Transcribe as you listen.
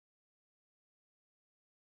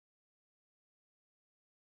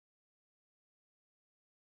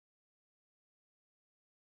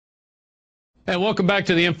Hey, welcome back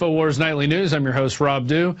to the InfoWars Nightly News. I'm your host, Rob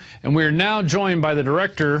Dew, and we are now joined by the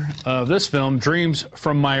director of this film, Dreams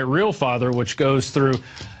from My Real Father, which goes through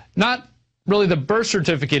not really the birth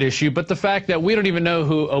certificate issue, but the fact that we don't even know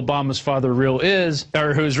who Obama's father real is,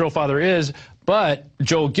 or who his real father is, but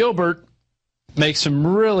Joel Gilbert makes some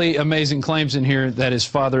really amazing claims in here that his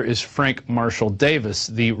father is Frank Marshall Davis,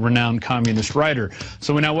 the renowned communist writer.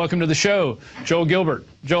 So we now welcome to the show, Joel Gilbert.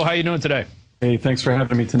 Joel, how you doing today? Hey, thanks for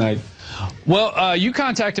having me tonight. Well, you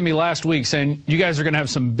contacted me last week saying you guys are going to have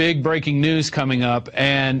some big breaking news coming up,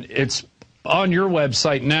 and it's on your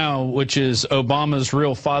website now, which is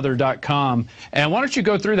obamasrealfather.com. And why don't you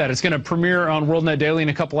go through that? It's going to premiere on WorldNet Daily in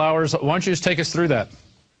a couple hours. Why don't you just take us through that?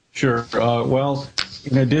 Sure. Well,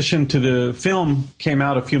 in addition to the film came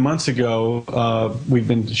out a few months ago, we've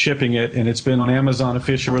been shipping it, and it's been on Amazon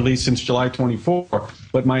official release since July 24.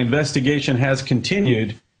 But my investigation has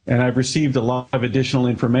continued, and I've received a lot of additional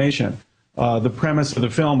information. The premise of the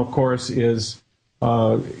film, of course, is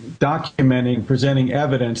documenting, presenting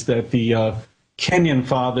evidence that the Kenyan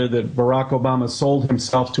father, that Barack Obama sold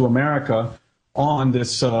himself to America on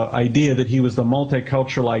this idea that he was the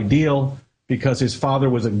multicultural ideal because his father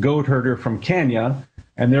was a goat herder from Kenya,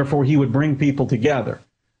 and therefore he would bring people together.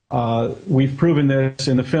 We've proven this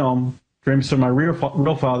in the film, Dreams from My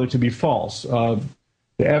Real Father, to be false.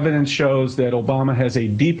 The evidence shows that Obama has a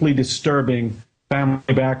deeply disturbing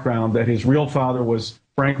family background, that his real father was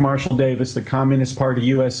Frank Marshall Davis, the Communist Party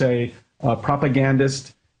USA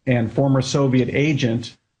propagandist and former Soviet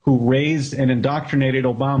agent who raised and indoctrinated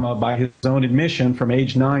Obama by his own admission from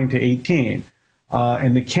age 9 to 18.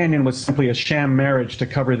 And the Kenyan was simply a sham marriage to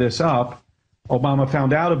cover this up. Obama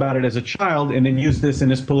found out about it as a child and then used this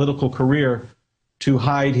in his political career to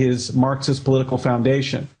hide his Marxist political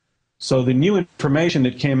foundation. So the new information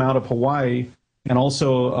that came out of Hawaii and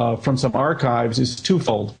also from some archives is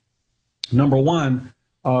twofold. Number one,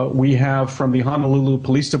 we have from the Honolulu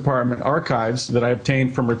Police Department archives that I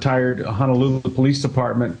obtained from retired Honolulu Police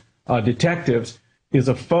Department detectives is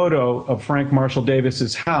a photo of Frank Marshall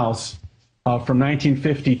Davis's house from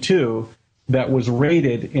 1952 that was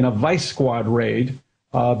raided in a vice squad raid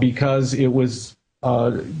because it was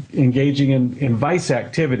engaging in vice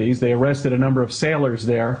activities. They arrested a number of sailors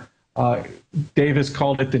there. Davis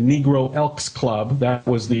called it the Negro Elks Club. That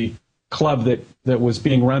was the club that was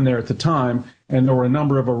being run there at the time, and there were a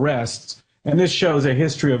number of arrests. And this shows a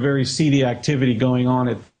history of very seedy activity going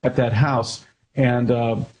on at that house, and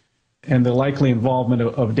the likely involvement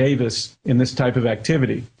of Davis in this type of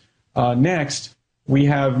activity. Next, we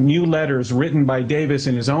have new letters written by Davis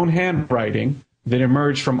in his own handwriting that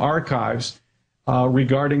emerged from archives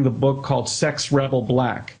regarding the book called Sex Rebel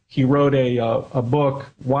Black. He wrote a book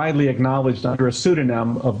widely acknowledged under a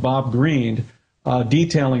pseudonym of Bob Green,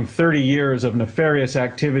 detailing 30 years of nefarious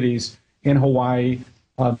activities in Hawaii,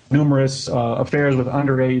 numerous affairs with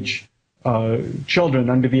underage children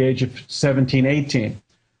under the age of 17, 18.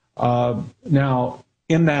 Now,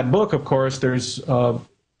 in that book, of course, there's 5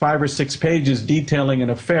 or 6 pages detailing an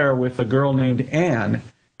affair with a girl named Anne.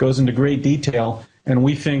 Goes into great detail, and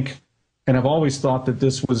we think, and I've always thought, that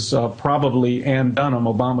this was probably Ann Dunham,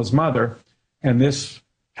 Obama's mother, and this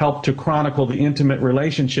helped to chronicle the intimate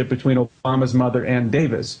relationship between Obama's mother and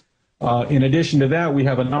Davis. In addition to that, we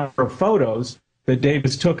have a number of photos that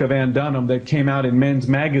Davis took of Ann Dunham that came out in men's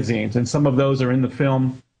magazines, and some of those are in the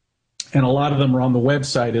film, and a lot of them are on the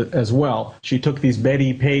website as well. She took these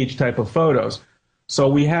Betty Page type of photos. So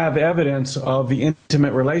we have evidence of the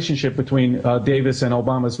intimate relationship between Davis and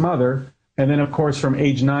Obama's mother. And then, of course, from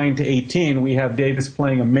age 9 to 18, we have Davis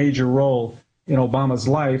playing a major role in Obama's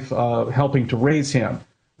life, helping to raise him.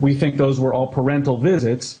 We think those were all parental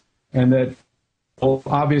visits, and that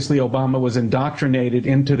obviously Obama was indoctrinated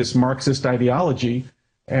into this Marxist ideology,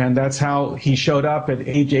 and that's how he showed up at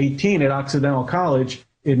age 18 at Occidental College,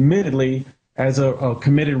 admittedly as a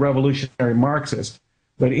committed revolutionary Marxist.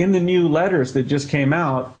 But in the new letters that just came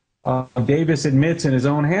out, Davis admits in his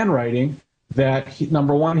own handwriting that,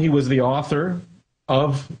 number one, he was the author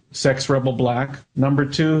of Sex Rebel Black. Number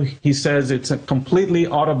two, he says it's a completely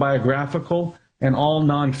autobiographical and all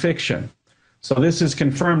nonfiction. So this is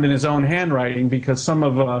confirmed in his own handwriting, because some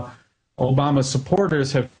of Obama's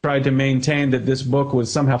supporters have tried to maintain that this book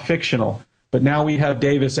was somehow fictional. But now we have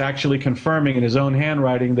Davis actually confirming in his own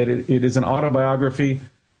handwriting that it is an autobiography,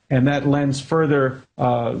 and that lends further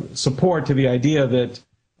support to the idea that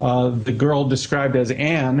the girl described as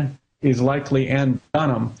Anne is likely Ann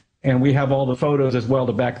Dunham, and we have all the photos as well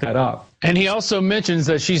to back that up. And he also mentions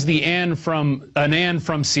that she's the Anne from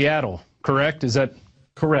Seattle, correct? Is that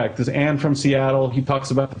correct? There's Anne from Seattle. He talks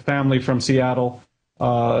about the family from Seattle.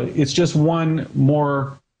 It's just one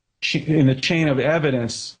more in the chain of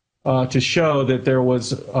evidence to show that there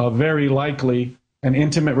was very likely an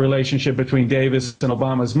intimate relationship between Davis and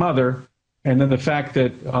Obama's mother, and then the fact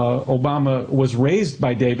that Obama was raised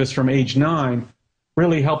by Davis from age 9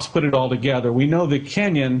 really helps put it all together. We know that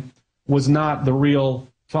Kenyon was not the real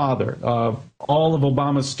father. All of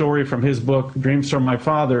Obama's story from his book, Dreams from My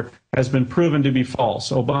Father, has been proven to be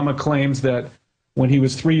false. Obama claims that when he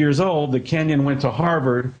was 3 years old, that Kenyon went to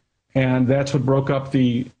Harvard, and that's what broke up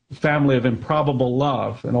the family of improbable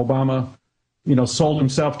love. And Obama, sold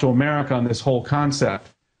himself to America on this whole concept.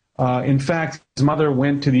 In fact, his mother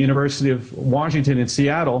went to the University of Washington in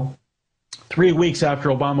Seattle 3 weeks after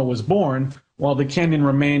Obama was born, while the Kenyon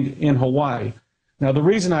remained in Hawaii. Now, the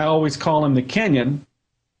reason I always call him the Kenyon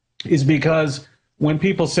is because when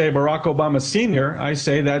people say Barack Obama Sr., I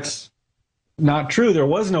say that's not true. There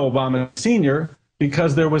was no Obama Sr.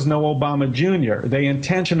 because there was no Obama Jr. They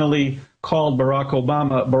intentionally called Barack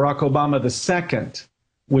Obama II,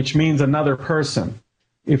 which means another person.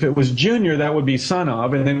 If it was Junior, that would be son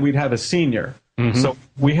of, and then we'd have a senior. Mm-hmm. So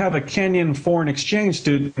we have a Kenyan foreign exchange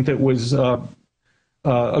student that was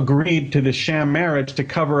agreed to this sham marriage to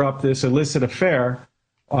cover up this illicit affair,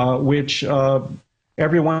 which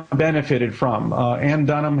everyone benefited from. Ann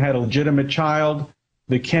Dunham had a legitimate child.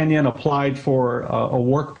 The Kenyan applied for a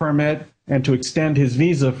work permit and to extend his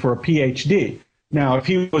visa for a PhD. Now, if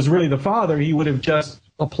he was really the father, he would have just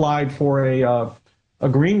applied for a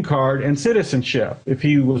green card and citizenship if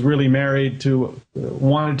he was really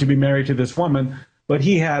wanted to be married to this woman. But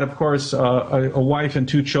he had, of course, a wife and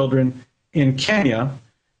 2 children in Kenya.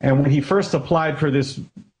 And when he first applied for this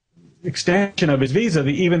extension of his visa,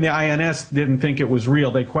 even the INS didn't think it was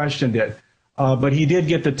real. They questioned it. But he did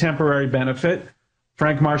get the temporary benefit.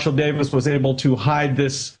 Frank Marshall Davis was able to hide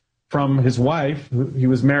this from his wife. He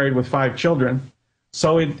was married with 5 children.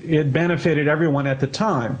 So it benefited everyone at the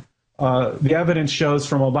time. The evidence shows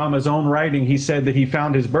from Obama's own writing, he said that he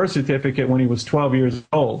found his birth certificate when he was 12 years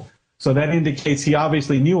old. So that indicates he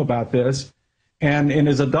obviously knew about this. And in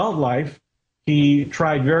his adult life, he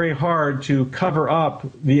tried very hard to cover up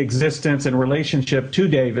the existence and relationship to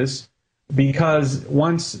Davis, because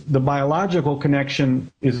once the biological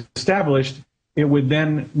connection is established, it would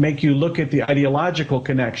then make you look at the ideological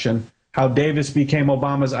connection, how Davis became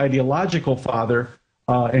Obama's ideological father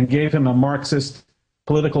and gave him a Marxist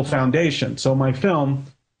political foundation. So my film,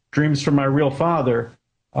 Dreams from My Real Father,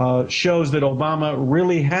 shows that Obama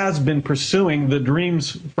really has been pursuing the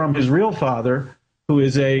dreams from his real father, who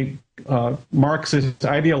is a Marxist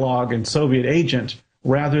ideologue and Soviet agent,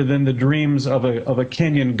 rather than the dreams of a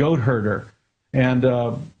Kenyan goat herder. And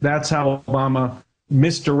that's how Obama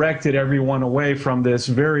misdirected everyone away from this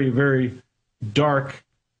very, very dark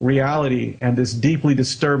reality and this deeply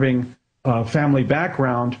disturbing family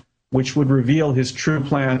background, which would reveal his true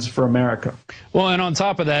plans for America. Well, and on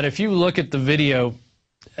top of that, if you look at the video,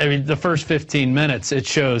 I mean, the first 15 minutes, it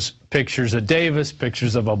shows pictures of Davis,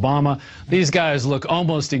 pictures of Obama. These guys look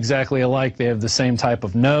almost exactly alike. They have the same type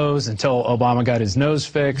of nose until Obama got his nose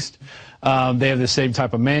fixed. They have the same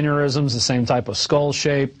type of mannerisms, the same type of skull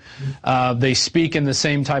shape. They speak in the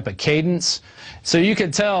same type of cadence. So you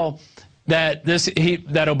can tell that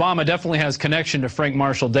that Obama definitely has connection to Frank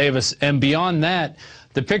Marshall Davis. And beyond that,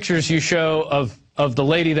 the pictures you show of the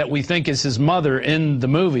lady that we think is his mother in the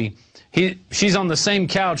movie, she's on the same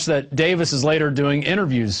couch that Davis is later doing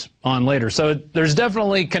interviews on later. So there's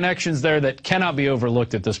definitely connections there that cannot be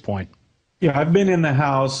overlooked at this point. Yeah, I've been in the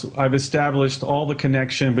house. I've established all the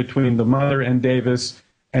connection between the mother and Davis,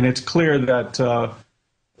 and it's clear that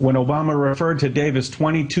when Obama referred to Davis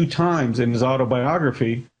 22 times in his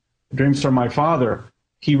autobiography, Dreams from My Father,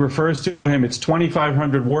 he refers to him, it's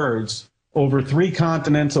 2,500 words, over 3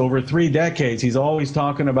 continents, over 3 decades. He's always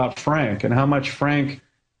talking about Frank and how much Frank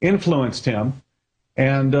influenced him.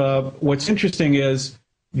 And what's interesting is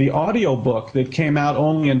the audio book that came out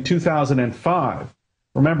only in 2005.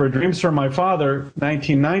 Remember, Dreams from My Father,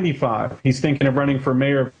 1995. He's thinking of running for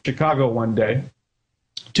mayor of Chicago one day.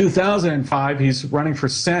 2005, he's running for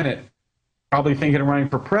Senate, probably thinking of running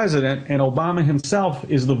for president, and Obama himself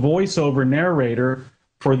is the voiceover narrator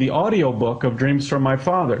for the audio book of Dreams from My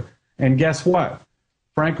Father. And guess what?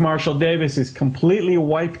 Frank Marshall Davis is completely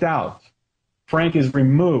wiped out. Frank is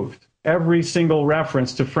removed. Every single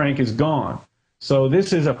reference to Frank is gone. So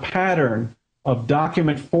this is a pattern of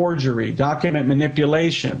document forgery, document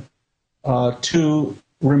manipulation to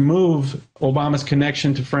remove Obama's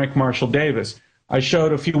connection to Frank Marshall Davis. I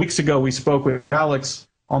showed a few weeks ago, we spoke with Alex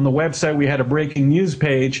on the website, we had a breaking news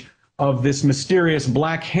page of this mysterious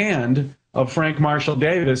black hand of Frank Marshall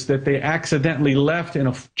Davis that they accidentally left in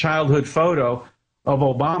a childhood photo of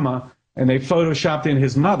Obama and they photoshopped in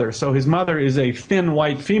his mother. So his mother is a thin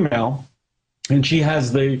white female, and she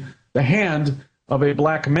has the hand of a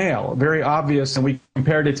black male, very obvious. And we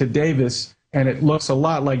compared it to Davis, and it looks a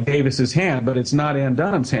lot like Davis's hand, but it's not Ann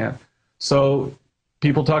Dunham's hand. So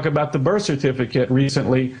people talk about the birth certificate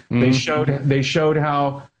recently. They showed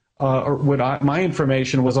how my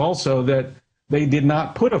information was also that they did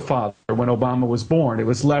not put a father when Obama was born. It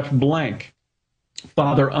was left blank,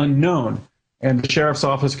 father unknown. And the sheriff's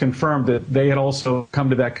office confirmed that they had also come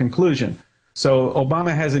to that conclusion. So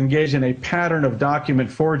Obama has engaged in a pattern of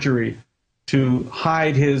document forgery to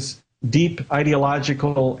hide his deep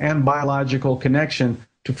ideological and biological connection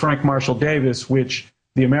to Frank Marshall Davis, which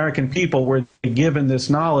the American people, were given this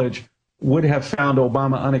knowledge, would have found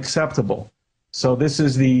Obama unacceptable. So this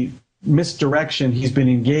is the misdirection he's been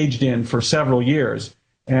engaged in for several years.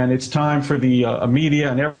 And it's time for the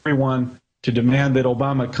media and everyone to demand that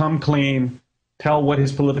Obama come clean, tell what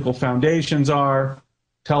his political foundations are,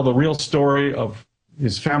 tell the real story of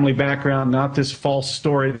his family background, not this false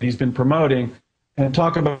story that he's been promoting, and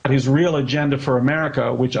talk about his real agenda for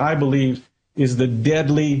America, which I believe is the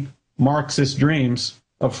deadly Marxist dreams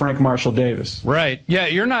of Frank Marshall Davis. Right. Yeah,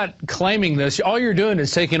 you're not claiming this. All you're doing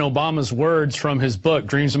is taking Obama's words from his book,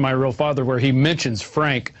 Dreams of My Real Father, where he mentions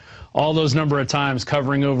Frank all those number of times,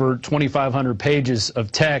 covering over 2,500 pages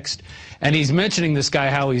of text. And he's mentioning this guy,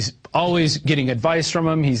 how he's always getting advice from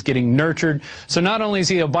him, he's getting nurtured. So not only is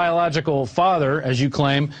he a biological father, as you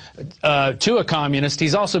claim, to a communist,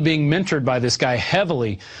 he's also being mentored by this guy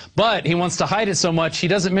heavily. But he wants to hide it so much, he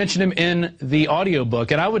doesn't mention him in the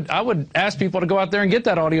audiobook. And I would ask people to go out there and get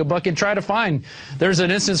that audiobook and try to find. There's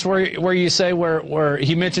an instance where you say where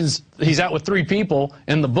he mentions he's out with 3 people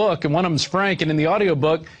in the book, and one of them's Frank, and in the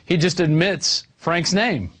audiobook, he just admits Frank's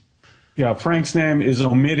name. Yeah, Frank's name is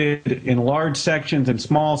omitted in large sections and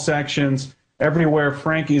small sections. Everywhere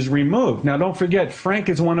Frank is removed. Now, don't forget, Frank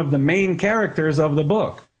is one of the main characters of the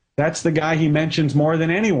book. That's the guy he mentions more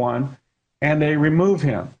than anyone, and they remove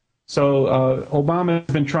him. So Obama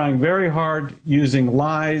has been trying very hard using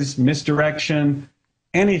lies, misdirection,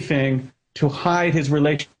 anything to hide his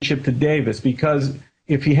relationship to Davis, because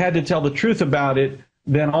if he had to tell the truth about it,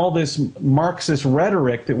 then all this Marxist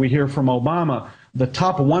rhetoric that we hear from Obama, the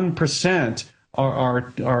top 1%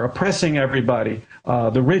 are oppressing everybody.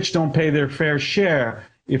 The rich don't pay their fair share.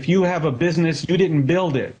 If you have a business, you didn't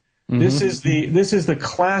build it. This is the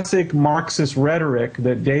classic Marxist rhetoric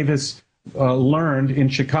that Davis learned in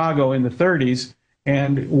Chicago in the 30s,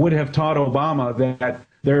 and would have taught Obama that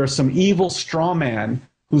there is some evil straw man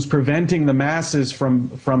who's preventing the masses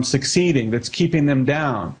from succeeding, that's keeping them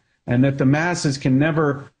down, and that the masses can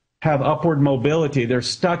never have upward mobility. They're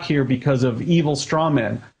stuck here because of evil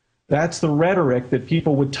strawmen. That's the rhetoric that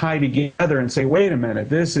people would tie together and say, wait a minute,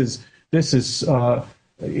 this is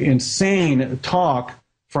insane talk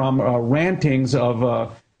from rantings of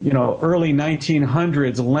early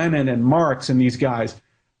 1900s, Lenin and Marx and these guys.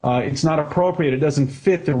 It's not appropriate. It doesn't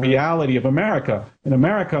fit the reality of America. In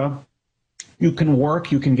America, you can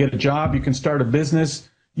work, you can get a job, you can start a business,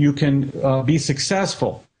 you can be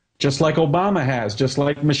successful, just like Obama has, just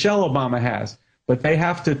like Michelle Obama has. But they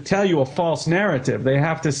have to tell you a false narrative. They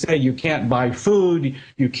have to say you can't buy food,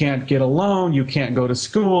 you can't get a loan, you can't go to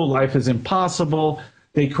school, life is impossible.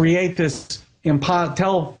 They create this,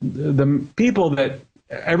 tell the people that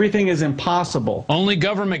everything is impossible. Only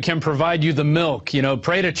government can provide you the milk. You know,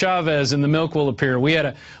 pray to Chavez and the milk will appear. We had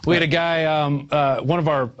a guy, one of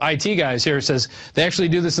our IT guys here says they actually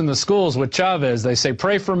do this in the schools with Chavez. They say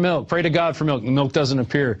pray for milk, pray to God for milk, and milk doesn't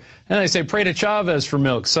appear. And they say pray to Chavez for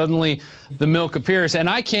milk. Suddenly the milk appears. And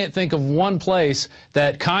I can't think of one place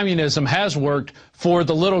that communism has worked for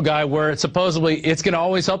the little guy where it's supposedly it's going to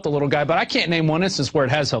always help the little guy. But I can't name one instance where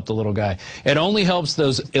it has helped the little guy. It only helps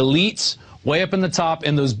those elites way up in the top,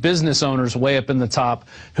 and those business owners way up in the top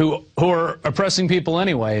who are oppressing people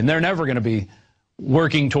anyway, and they're never going to be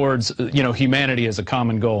working towards humanity as a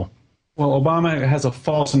common goal. Well, Obama has a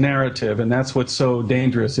false narrative, and that's what's so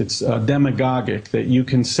dangerous. It's demagogic, that you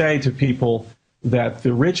can say to people that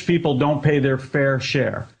the rich people don't pay their fair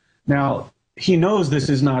share. Now, he knows this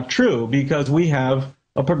is not true because we have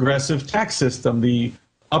a progressive tax system. The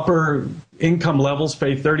upper income levels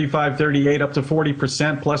pay 35, 38, up to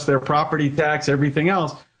 40%, plus their property tax, everything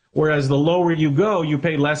else. Whereas the lower you go, you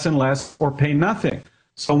pay less and less or pay nothing.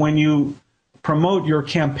 So when you promote your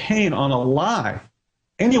campaign on a lie,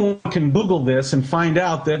 anyone can Google this and find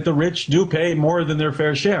out that the rich do pay more than their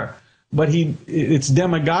fair share. But it's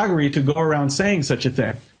demagoguery to go around saying such a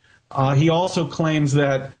thing. He also claims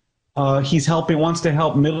that wants to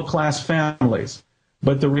help middle-class families.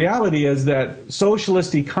 But the reality is that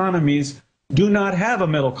socialist economies do not have a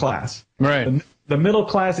middle class. Right. The middle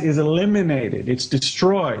class is eliminated. It's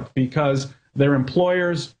destroyed because their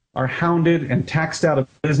employers are hounded and taxed out of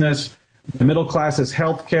business. The middle class's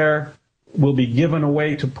health care will be given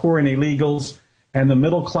away to poor and illegals, and the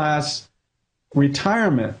middle class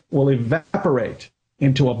retirement will evaporate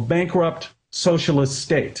into a bankrupt socialist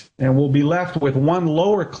state, and we'll be left with one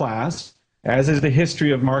lower class, as is the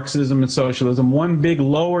history of Marxism and socialism, one big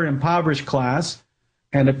lower impoverished class,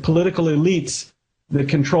 and a political elites that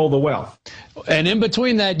control the wealth. And in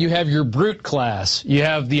between that, you have your brute class. You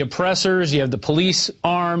have the oppressors, you have the police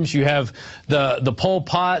arms, you have the Pol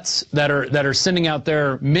Pots that are sending out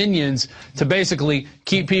their minions to basically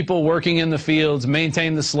keep people working in the fields,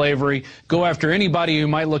 maintain the slavery, go after anybody who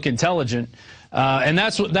might look intelligent. And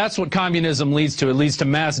that's what communism leads to. It leads to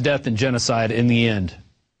mass death and genocide in the end.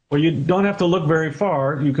 Well, you don't have to look very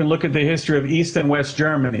far. You can look at the history of East and West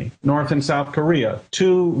Germany, North and South Korea,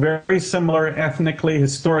 two very similar ethnically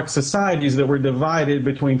historic societies that were divided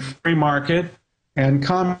between free market and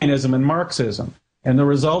communism and Marxism. And the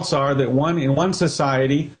results are that in one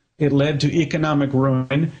society, it led to economic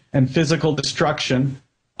ruin and physical destruction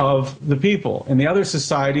of the people. In the other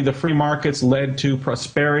society, the free markets led to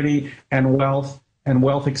prosperity and wealth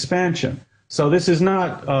expansion. So this is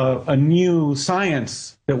not a new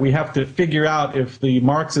science that we have to figure out if the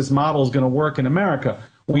Marxist model is going to work in America.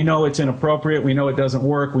 We know it's inappropriate. We know it doesn't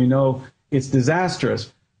work. We know it's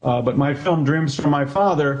disastrous. But my film, Dreams from My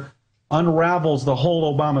Father, unravels the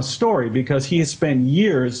whole Obama story because he has spent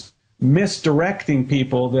years misdirecting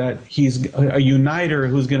people that he's a uniter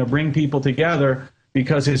who's going to bring people together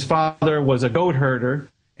because his father was a goat herder,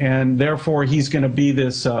 and therefore he's going to be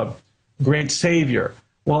this great savior.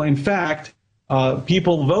 Well, in fact,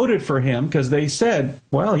 people voted for him because they said,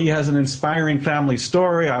 well, he has an inspiring family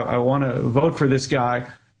story. I want to vote for this guy.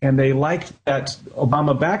 And they liked that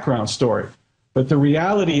Obama background story. But the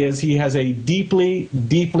reality is he has a deeply,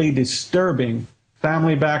 deeply disturbing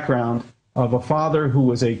family background of a father who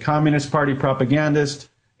was a Communist Party propagandist,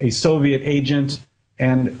 a Soviet agent,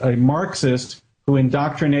 and a Marxist who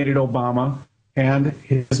indoctrinated Obama. And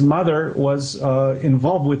his mother was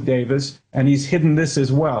involved with Davis, and he's hidden this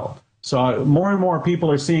as well. So more and more people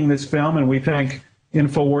are seeing this film, and we thank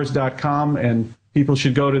Infowars.com, and people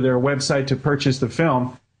should go to their website to purchase the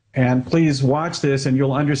film. And please watch this, and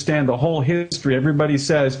you'll understand the whole history. Everybody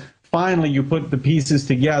says, finally, you put the pieces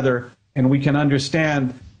together, and we can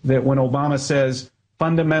understand that when Obama says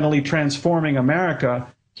fundamentally transforming America,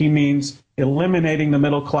 he means eliminating the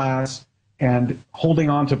middle class and holding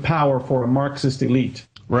on to power for a Marxist elite.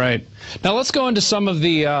 Right. Now let's go into some of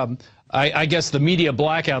the, I guess, the media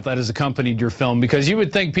blackout that has accompanied your film, because you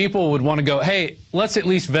would think people would want to go, hey, let's at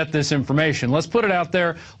least vet this information. Let's put it out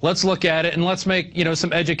there. Let's look at it, and let's make,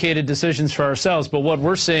 some educated decisions for ourselves. But what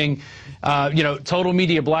we're seeing, total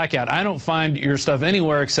media blackout. I don't find your stuff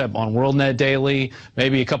anywhere except on WorldNet Daily,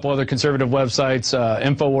 maybe a couple other conservative websites,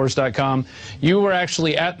 Infowars.com. You were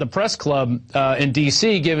actually at the press club in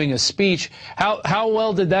D.C. giving a speech. How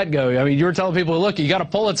well did that go? I mean, you were telling people, look, you got a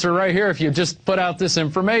Pulitzer right here if you just put out this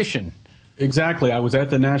information. Exactly. I was at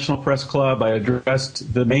the National Press Club. I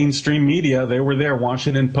addressed the mainstream media. They were there,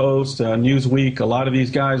 Washington Post, Newsweek. A lot of these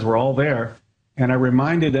guys were all there. And I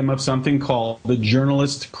reminded them of something called the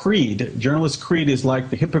Journalist Creed. Journalist Creed is like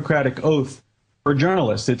the Hippocratic Oath for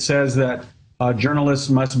journalists. It says that journalists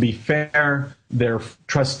must be fair, they're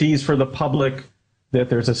trustees for the public, that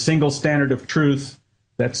there's a single standard of truth,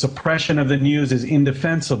 that suppression of the news is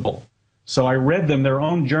indefensible. So I read them their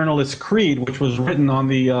own Journalist Creed, which was written on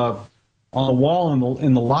the wall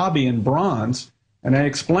in the lobby in bronze, and I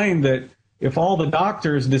explained that if all the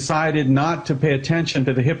doctors decided not to pay attention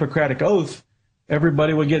to the Hippocratic Oath,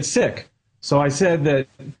 everybody would get sick. So I said that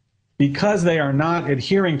because they are not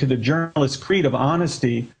adhering to the Journalist Creed of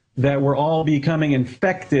honesty, that we're all becoming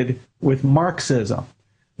infected with Marxism,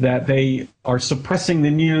 that they are suppressing the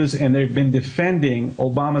news and they've been defending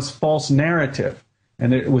Obama's false narrative.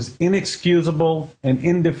 And it was inexcusable and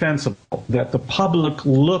indefensible that the public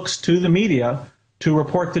looks to the media to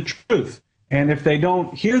report the truth. And if they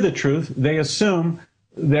don't hear the truth, they assume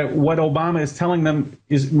that what Obama is telling them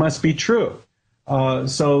must be true.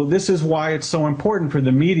 So this is why it's so important for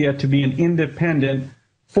the media to be an independent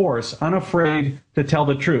force, unafraid to tell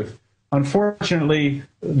the truth. Unfortunately,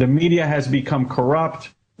 the media has become corrupt.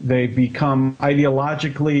 They've become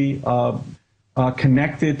ideologically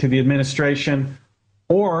connected to the administration.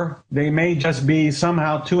 Or they may just be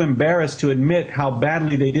somehow too embarrassed to admit how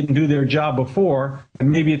badly they didn't do their job before,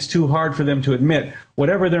 and maybe it's too hard for them to admit.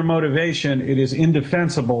 Whatever their motivation, it is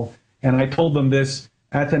indefensible, and I told them this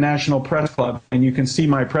at the National Press Club, and you can see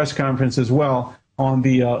my press conference as well on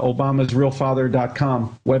the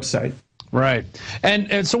obama'srealfather.com website. Right.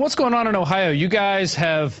 And so what's going on in Ohio? You guys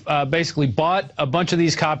have basically bought a bunch of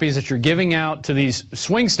these copies that you're giving out to these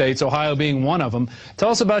swing states, Ohio being one of them. Tell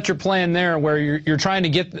us about your plan there where you're trying to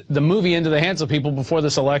get the movie into the hands of people before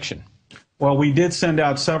this election. Well, we did send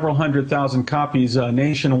out several 100,000 copies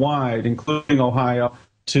nationwide, including Ohio,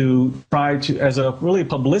 to try to, as a really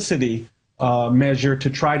publicity measure, to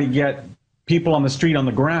try to get people on the street, on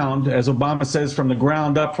the ground, as Obama says, from the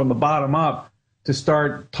ground up, from the bottom up, to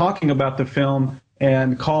start talking about the film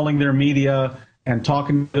and calling their media and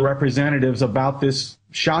talking to the representatives about this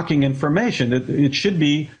shocking information. It should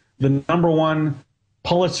be the #1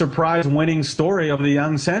 Pulitzer Prize winning story of the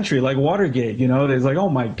young century, like Watergate. You know, it's like, oh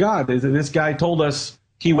my God, this guy told us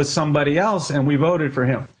he was somebody else and we voted for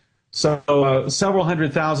him. So several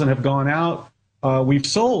 100,000 have gone out. We've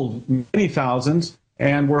sold many thousands,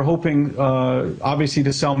 and we're hoping, obviously,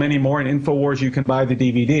 to sell many more. In InfoWars, you can buy the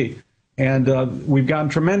DVD. And we've gotten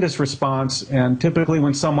tremendous response, and typically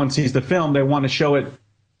when someone sees the film, they want to show it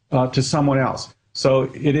to someone else. So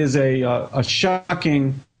it is a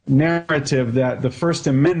shocking narrative that the First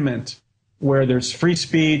Amendment, where there's free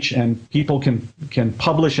speech and people can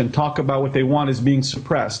publish and talk about what they want, is being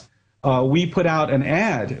suppressed. We put out an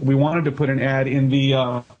ad. We wanted to put an ad in the,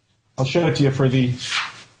 I'll show it to you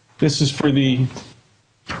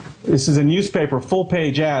this is a newspaper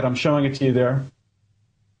full-page ad. I'm showing it to you there.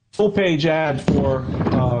 Full-page ad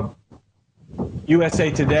for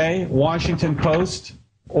USA Today, Washington Post,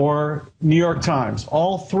 or New York Times.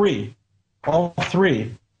 All three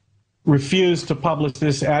refused to publish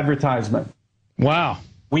this advertisement. Wow.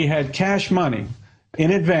 We had cash money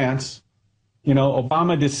in advance, you know,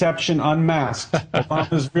 Obama Deception Unmasked,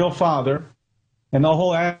 Obama's Real Father, and the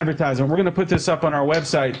whole advertisement. We're going to put this up on our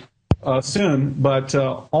website soon, but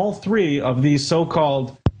all three of these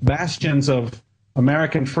so-called bastions of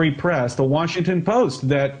American free press, the Washington Post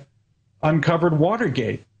that uncovered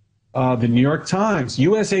Watergate, the New York Times,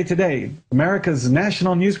 USA Today, America's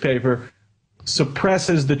national newspaper,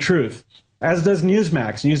 suppresses the truth, as does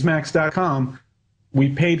Newsmax, Newsmax.com. We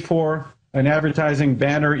paid for an advertising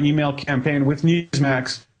banner email campaign with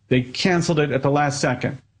Newsmax. They canceled it at the last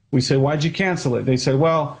second. We said, why'd you cancel it? They said,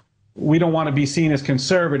 well, we don't want to be seen as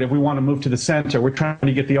conservative. We want to move to the center. We're trying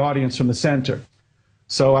to get the audience from the center.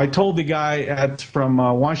 So I told the guy from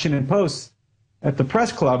Washington Post at the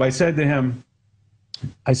press club, I said to him,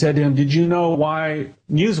 did you know why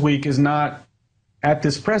Newsweek is not at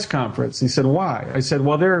this press conference? He said, why? I said,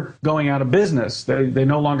 well, they're going out of business. They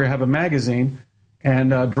no longer have a magazine, and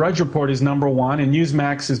Drudge Report is #1, and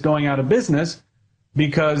Newsmax is going out of business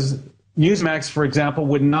because Newsmax, for example,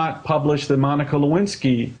 would not publish the Monica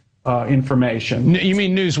Lewinsky information. You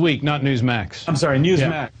mean Newsweek, not Newsmax. I'm sorry,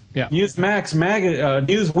 Newsmax. Yeah.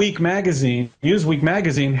 Newsweek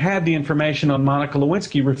magazine had the information on Monica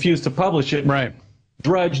Lewinsky, refused to publish it. Right.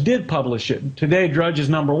 Drudge did publish it. Today, Drudge is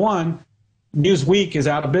 #1. Newsweek is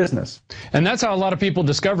out of business. And that's how a lot of people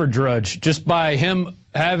discovered Drudge, just by him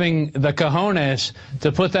having the cojones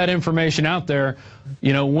to put that information out there.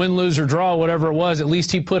 You know, win, lose, or draw, whatever it was, at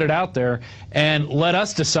least he put it out there and let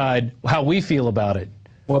us decide how we feel about it.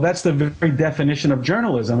 Well, that's the very definition of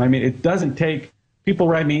journalism. I mean, it doesn't take, people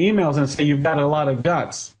write me emails and say, you've got a lot of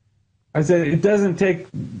guts. I said, it doesn't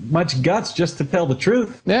take much guts just to tell the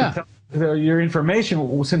truth. Yeah. Your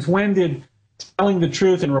information. Since when did telling the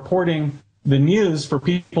truth and reporting the news for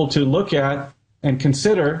people to look at and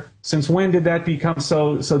consider, since when did that become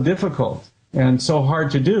so difficult and so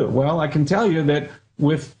hard to do? Well, I can tell you that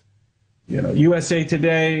with USA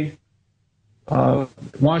Today,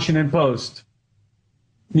 Washington Post,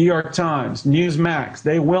 New York Times, Newsmax,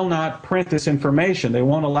 they will not print this information. They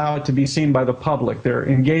won't allow it to be seen by the public. They're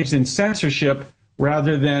engaged in censorship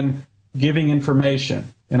rather than giving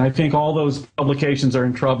information. And I think all those publications are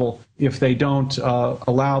in trouble if they don't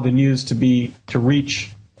allow the news to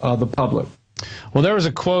reach the public. Well, there was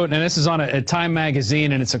a quote, and this is on a Time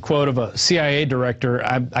magazine, and it's a quote of a CIA director.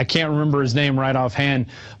 I can't remember his name right offhand,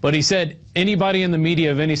 but he said, anybody in the media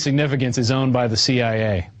of any significance is owned by the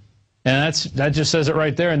CIA. And that just says it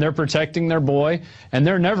right there, and they're protecting their boy, and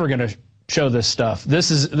they're never going to show this stuff.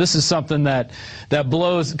 This is something that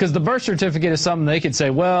blows, because the birth certificate is something they could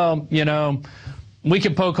say, well, you know, we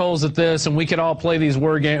could poke holes at this and we could all play these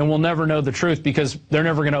word games and we'll never know the truth because they're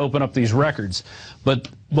never going to open up these records. But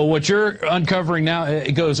what you're uncovering now,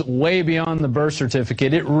 it goes way beyond the birth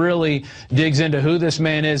certificate. It really digs into who this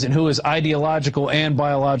man is and who his ideological and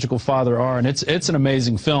biological father are. And it's an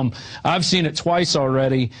amazing film. I've seen it twice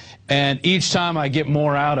already, and each time I get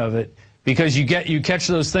more out of it because you catch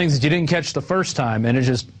those things that you didn't catch the first time, and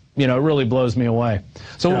it really blows me away.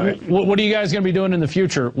 So what are you guys going to be doing in the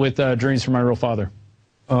future with Dreams from My Real Father?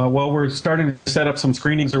 Well, we're starting to set up some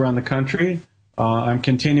screenings around the country. I'm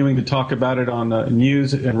continuing to talk about it on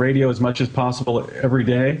news and radio as much as possible every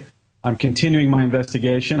day. I'm continuing my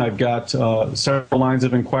investigation. I've got several lines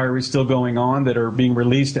of inquiry still going on that are being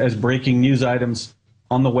released as breaking news items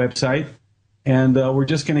on the website. And we're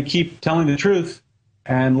just going to keep telling the truth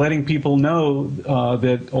and letting people know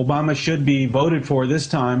that Obama should be voted for this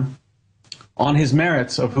time on his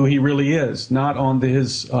merits of who he really is, not on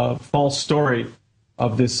his false story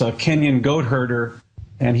of this Kenyan goat herder,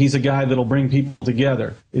 and he's a guy that'll bring people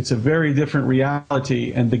together. It's a very different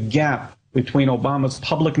reality, and the gap between Obama's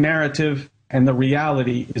public narrative and the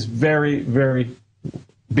reality is very, very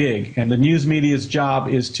big. And the news media's job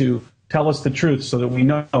is to tell us the truth so that we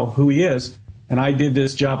know who he is. And I did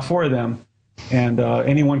this job for them. And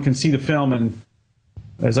anyone can see the film. And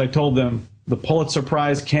as I told them, the Pulitzer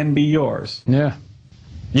Prize can be yours. Yeah.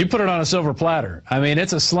 You put it on a silver platter. I mean,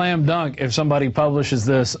 it's a slam dunk if somebody publishes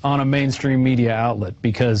this on a mainstream media outlet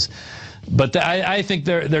but I think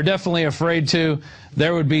they're definitely afraid to.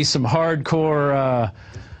 There would be some hardcore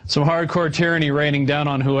tyranny raining down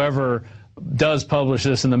on whoever does publish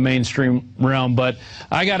this in the mainstream realm. But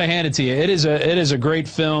I got to hand it to you. It is a great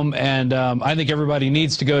film, and I think everybody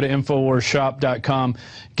needs to go to InfoWarsShop.com,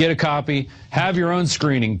 get a copy, have your own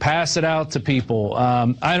screening, pass it out to people.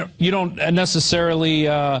 You don't necessarily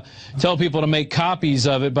tell people to make copies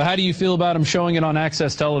of it, but how do you feel about them showing it on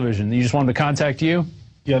Access Television? You just want them to contact you?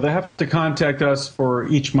 Yeah, they have to contact us for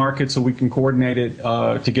each market so we can coordinate it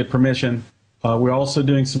to get permission. We're also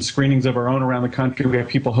doing some screenings of our own around the country. We have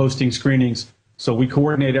people hosting screenings, so we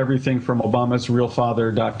coordinate everything from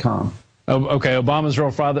ObamasRealFather.com. Oh, okay,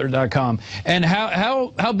 ObamasRealFather.com. And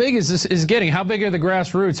how big is this getting? How big are the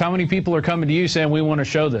grassroots? How many people are coming to you saying we want to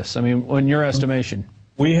show this? I mean, in your estimation.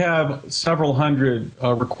 We have several hundred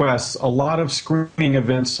requests. A lot of screening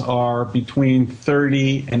events are between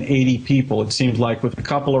 30 and 80 people, it seems like, with a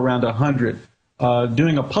couple around 100.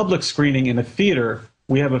 Doing a public screening in a theater,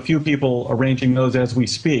 we have a few people arranging those as we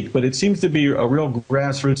speak, but it seems to be a real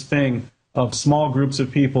grassroots thing of small groups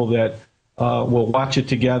of people that will watch it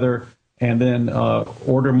together and then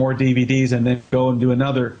order more DVDs and then go and do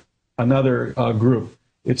another group.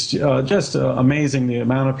 It's just amazing the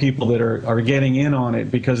amount of people that are getting in on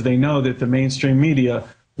it because they know that the mainstream media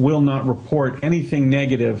will not report anything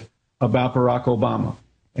negative about Barack Obama.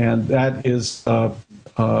 And that is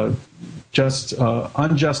just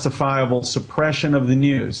unjustifiable suppression of the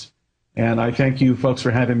news. And I thank you folks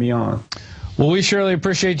for having me on. Well, we surely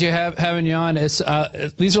appreciate you having you on. These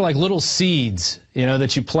are like little seeds,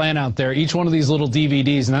 that you plant out there. Each one of these little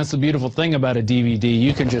DVDs, and that's the beautiful thing about a DVD.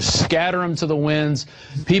 You can just scatter them to the winds.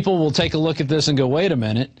 People will take a look at this and go, wait a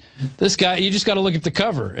minute. This guy, you just got to look at the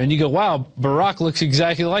cover. And you go, wow, Barack looks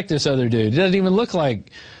exactly like this other dude. He doesn't even look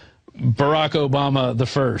like Barack Obama the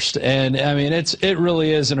first. And, I mean, it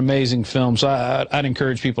really is an amazing film. So I'd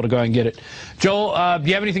encourage people to go and get it. Joel, do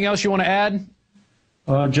you have anything else you want to add?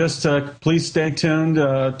 Just please stay tuned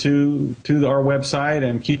to our website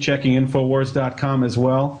and keep checking Infowars.com as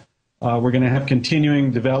well. We're going to have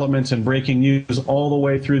continuing developments and breaking news all the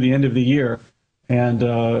way through the end of the year. And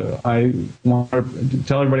I want to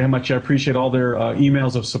tell everybody how much I appreciate all their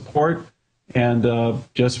emails of support. And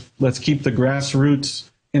just let's keep the grassroots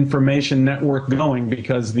information network going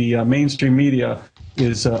because the mainstream media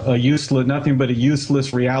is nothing but a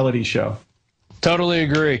useless reality show. Totally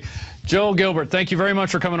agree. Joel Gilbert, thank you very much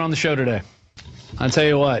for coming on the show today. I'll tell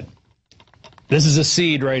you what, this is a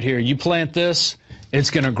seed right here. You plant this, it's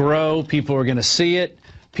going to grow. People are going to see it.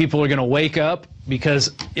 People are going to wake up because,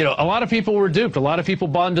 a lot of people were duped. A lot of people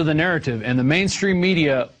bought into the narrative, and the mainstream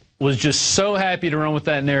media was just so happy to run with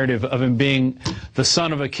that narrative of him being the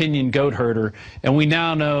son of a Kenyan goat herder. And we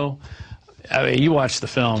now know, I mean, you watch the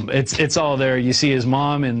film, it's all there. You see his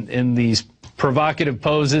mom in these provocative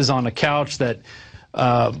poses on a couch that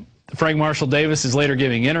Frank Marshall Davis is later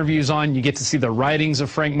giving interviews on. You get to see the writings of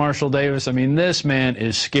Frank Marshall Davis. I mean, this man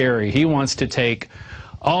is scary. He wants to take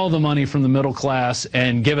all the money from the middle class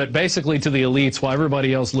and give it basically to the elites while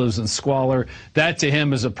everybody else lives in squalor. That to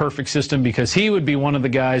him is a perfect system because he would be one of the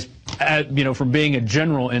guys, from being a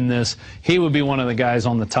general in this, he would be one of the guys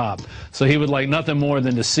on the top. So he would like nothing more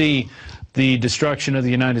than to see the destruction of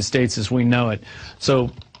the United States as we know it.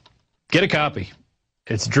 So get a copy.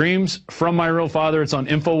 It's Dreams from My Real Father. It's on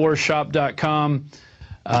InfoWarsShop.com.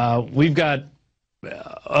 We've got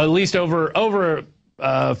at least over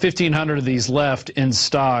 1,500 of these left in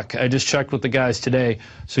stock. I just checked with the guys today.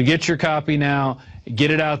 So get your copy now. Get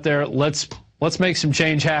it out there. Let's make some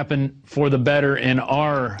change happen for the better in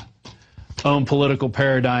our own political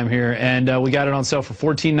paradigm here. And we got it on sale for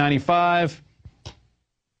 $14.95.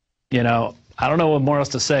 You know, I don't know what more else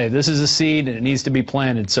to say. This is a seed, and it needs to be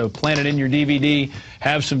planted. So plant it in your DVD,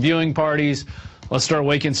 have some viewing parties. Let's start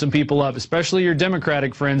waking some people up, especially your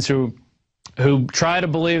Democratic friends who try to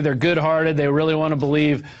believe they're good-hearted. They really want to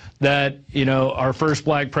believe that, you know, our first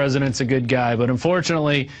black president's a good guy. But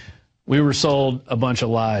unfortunately, we were sold a bunch of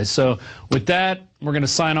lies. So with that, we're going to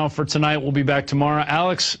sign off for tonight. We'll be back tomorrow.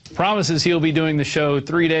 Alex promises he'll be doing the show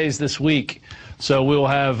 3 days this week. So we will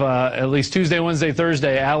have at least Tuesday, Wednesday,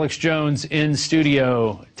 Thursday, Alex Jones in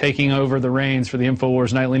studio taking over the reins for the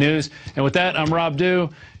InfoWars Nightly News. And with that, I'm Rob Dew,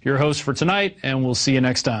 your host for tonight, and we'll see you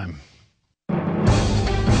next time.